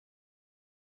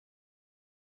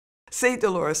See,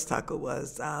 Dolores Tucker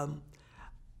was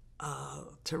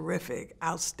terrific,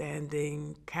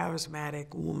 outstanding,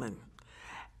 charismatic woman,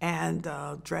 and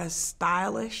dressed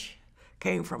stylish.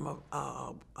 Came from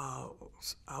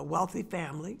a wealthy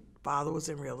family. Father was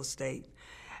in real estate.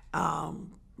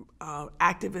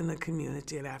 Active in the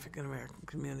community, an African American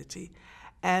community,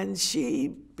 and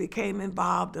she became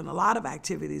involved in a lot of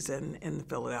activities in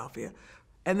Philadelphia,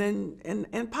 and then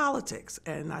in politics.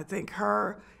 And I think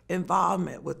her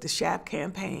involvement with the SHAP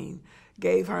campaign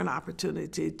gave her an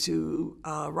opportunity to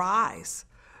rise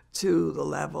to the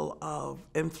level of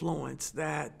influence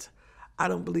that I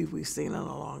don't believe we've seen in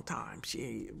a long time.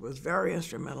 She was very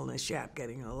instrumental in SHAP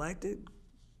getting elected,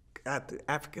 got the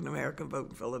African American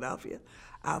vote in Philadelphia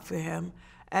out for him,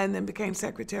 and then became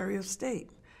Secretary of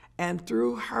State. And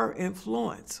through her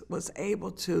influence was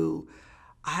able to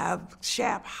have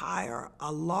SHAP hire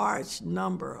a large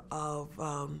number of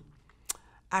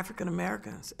African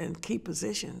Americans in key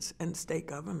positions in state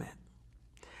government.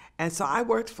 And so I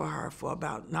worked for her for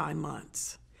about 9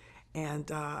 months. And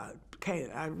I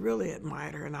really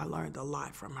admired her, and I learned a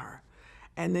lot from her.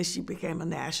 And then she became a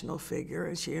national figure,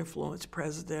 and she influenced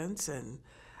presidents and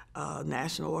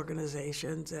national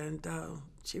organizations, and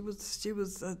she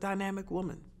was a dynamic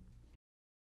woman.